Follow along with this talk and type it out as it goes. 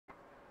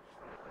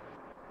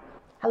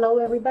Hello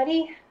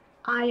everybody.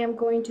 I am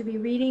going to be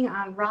reading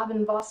on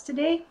Robin Vos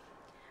today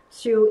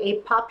through a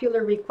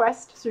popular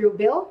request through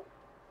Bill.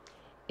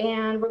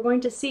 And we're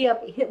going to see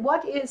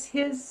what is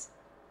his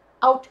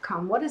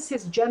outcome, what is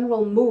his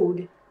general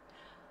mood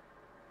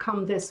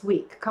come this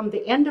week, come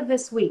the end of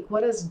this week.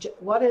 What is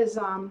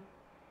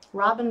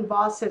Robin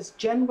Vos's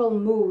general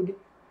mood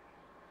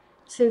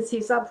since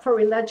he's up for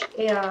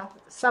election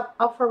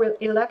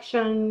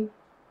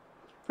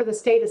for the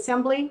state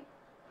assembly?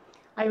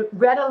 I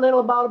read a little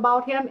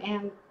about him,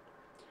 and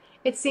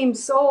it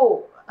seems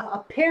so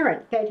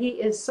apparent that he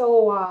is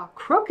so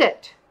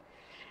crooked.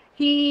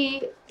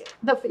 He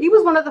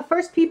was one of the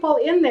first people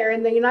in there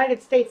in the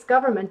United States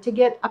government to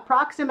get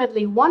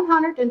approximately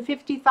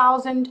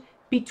 $150,000,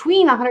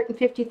 between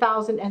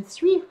 $150,000 and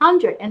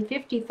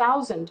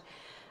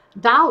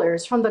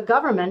 $350,000 from the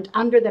government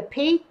under the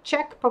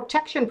Paycheck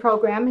Protection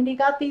Program, and he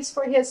got these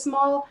for his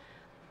small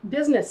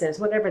businesses,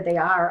 whatever they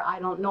are. I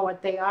don't know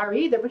what they are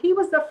either, but he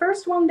was the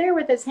first one there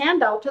with his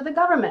hand out to the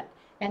government,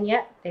 and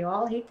yet they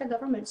all hate the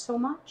government so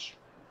much.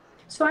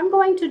 So I'm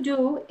going to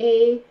do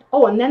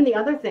and then the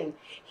other thing,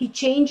 he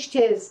changed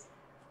his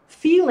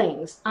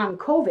feelings on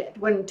COVID.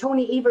 When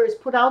Tony Evers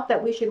put out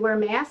that we should wear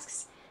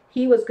masks,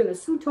 he was going to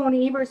sue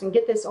Tony Evers and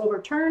get this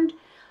overturned.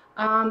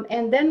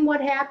 And then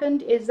what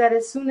happened is that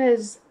as soon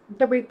as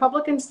the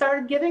Republicans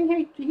started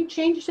giving, he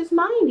changed his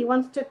mind. He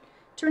wants to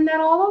turn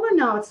that all over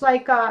now. It's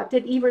like,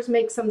 did Evers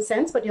make some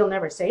sense? But he'll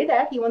never say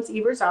that. He wants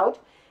Evers out,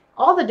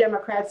 all the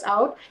Democrats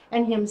out,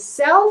 and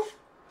himself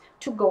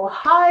to go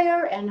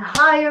higher and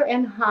higher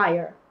and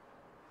higher.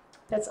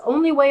 That's the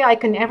only way I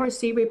can ever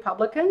see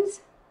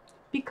Republicans,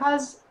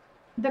 because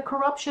the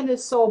corruption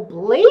is so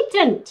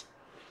blatant.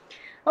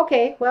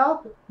 Okay,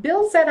 well,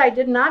 Bill said I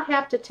did not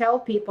have to tell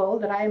people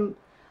that I'm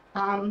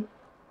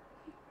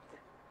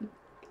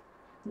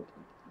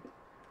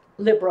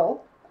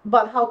liberal,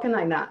 but how can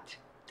I not?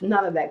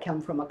 None of that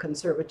come from a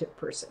conservative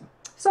person.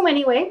 So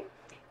anyway,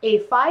 a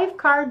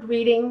 5-card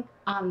reading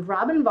on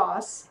Robin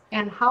Vos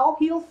and how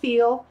he'll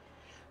feel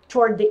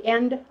toward the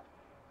end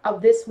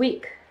of this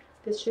week.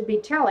 This should be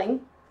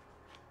telling.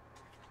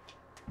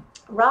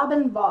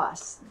 Robin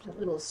Vos, a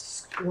little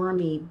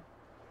squirmy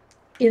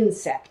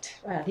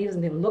insect. He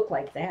doesn't even look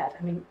like that.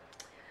 I mean,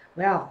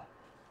 well,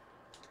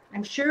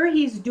 I'm sure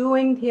he's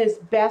doing his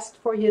best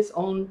for his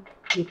own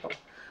people.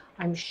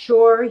 I'm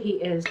sure he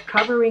is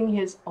covering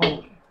his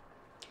own.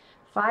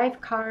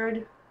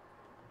 5-card.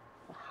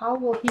 How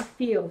will he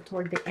feel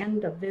toward the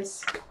end of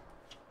this?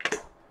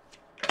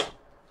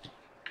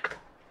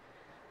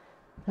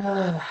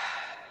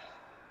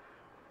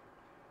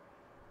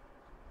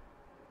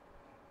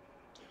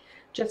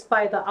 Just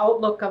by the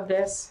outlook of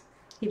this,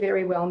 he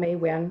very well may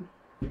win.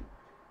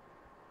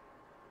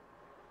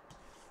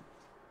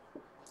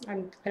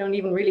 I don't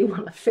even really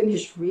want to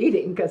finish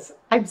reading because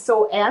I'm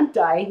so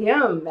anti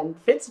him and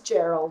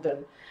Fitzgerald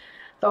and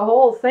the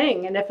whole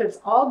thing. And if it's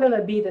all going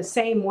to be the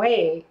same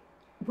way,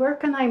 where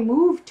can I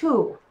move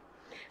to?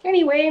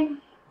 Anyway,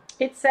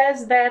 it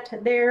says that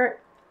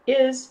there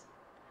is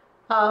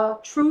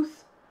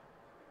truth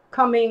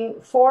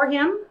coming for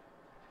him,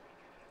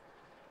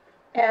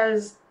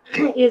 as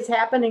is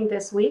happening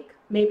this week.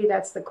 Maybe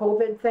that's the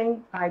COVID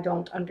thing. I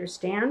don't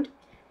understand.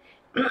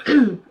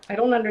 I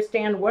don't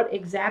understand what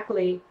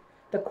exactly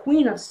the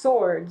Queen of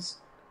Swords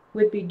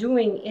would be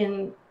doing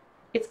in.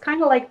 It's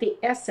kind of like the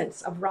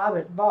essence of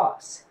Robin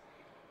Vos.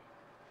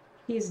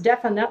 He's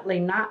definitely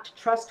not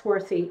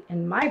trustworthy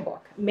in my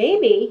book.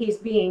 Maybe he's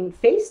being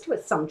faced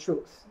with some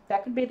truth.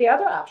 That could be the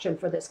other option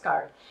for this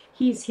card.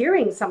 He's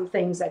hearing some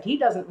things that he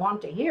doesn't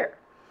want to hear.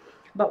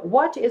 But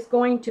what is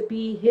going to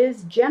be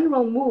his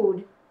general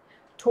mood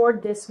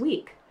toward this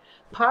week?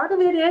 Part of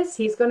it is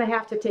he's going to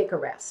have to take a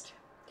rest.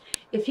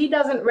 If he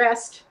doesn't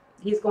rest,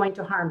 he's going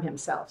to harm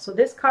himself. So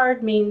this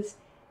card means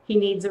he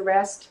needs a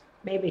rest.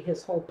 Maybe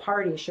his whole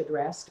party should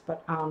rest,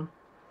 but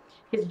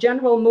his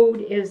general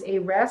mood is a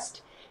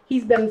rest.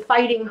 He's been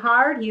fighting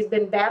hard. He's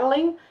been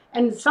battling,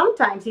 and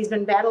sometimes he's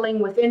been battling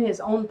within his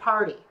own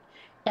party.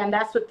 And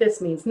that's what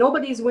this means.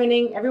 Nobody's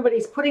winning.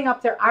 Everybody's putting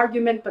up their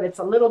argument, but it's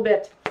a little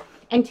bit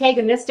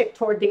antagonistic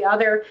toward the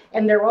other,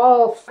 and they're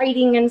all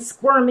fighting and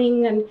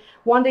squirming and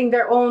wanting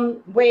their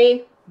own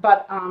way,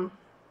 but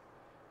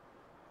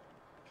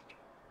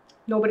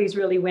nobody's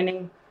really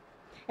winning.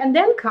 And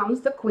then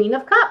comes the Queen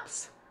of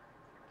Cups,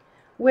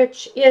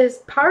 which is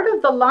part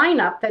of the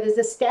lineup that is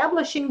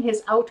establishing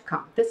his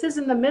outcome. This is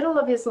in the middle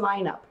of his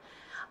lineup.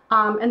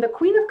 And the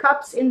Queen of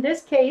Cups in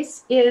this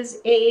case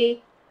is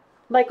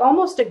like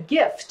almost a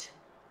gift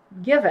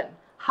given.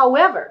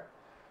 However,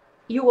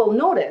 you will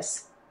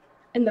notice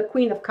in the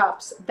Queen of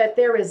Cups that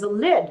there is a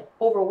lid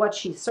over what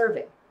she's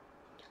serving.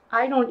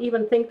 I don't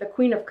even think the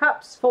Queen of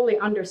Cups fully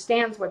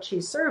understands what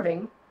she's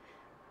serving.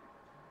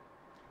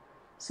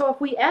 So if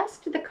we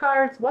asked the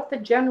cards what the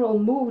general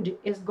mood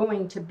is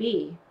going to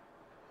be,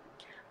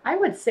 I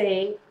would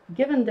say,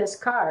 given this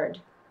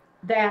card,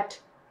 that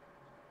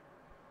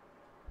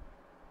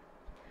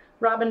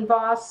Robin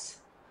Vos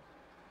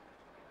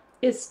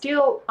is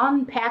still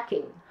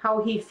unpacking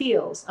how he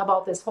feels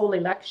about this whole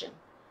election.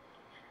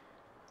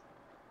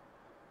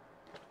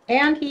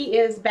 And he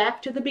is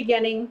back to the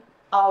beginning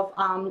of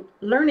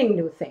learning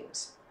new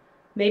things.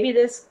 Maybe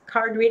this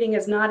card reading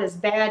is not as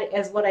bad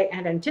as what I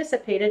had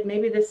anticipated.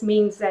 Maybe this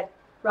means that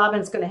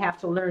Robin's going to have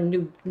to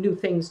learn new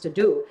things to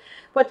do.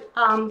 What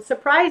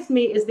surprised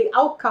me is the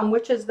outcome,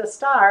 which is the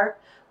Star,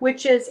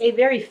 which is a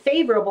very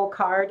favorable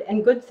card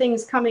and good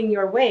things coming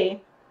your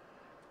way.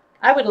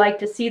 I would like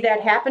to see that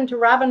happen to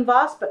Robin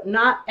Vos, but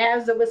not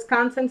as a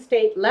Wisconsin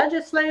state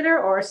legislator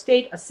or a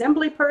state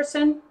assembly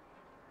person.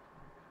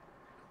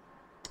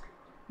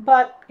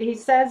 But he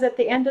says at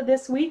the end of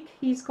this week,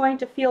 he's going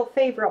to feel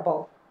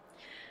favorable.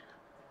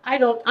 I'm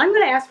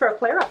going to ask for a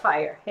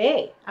clarifier.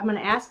 Hey, I'm going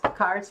to ask the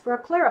cards for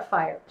a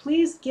clarifier.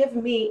 Please give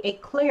me a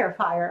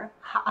clarifier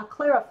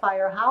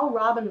how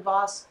Robin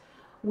Vos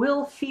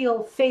will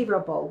feel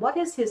favorable. What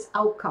is his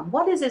outcome?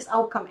 What is his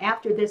outcome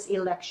after this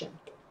election?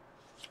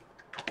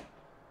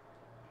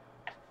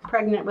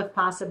 Pregnant with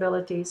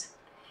possibilities.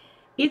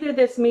 Either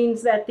this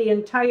means that the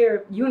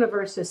entire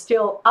universe is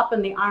still up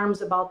in the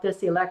arms about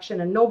this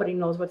election and nobody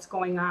knows what's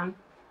going on,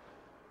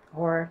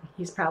 or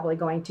he's probably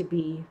going to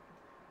be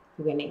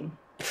winning.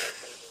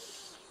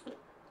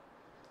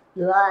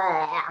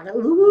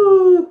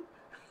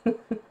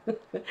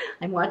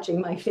 I'm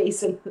watching my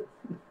face.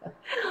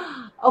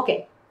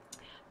 Okay.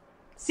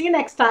 See you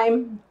next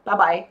time.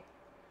 Bye-bye.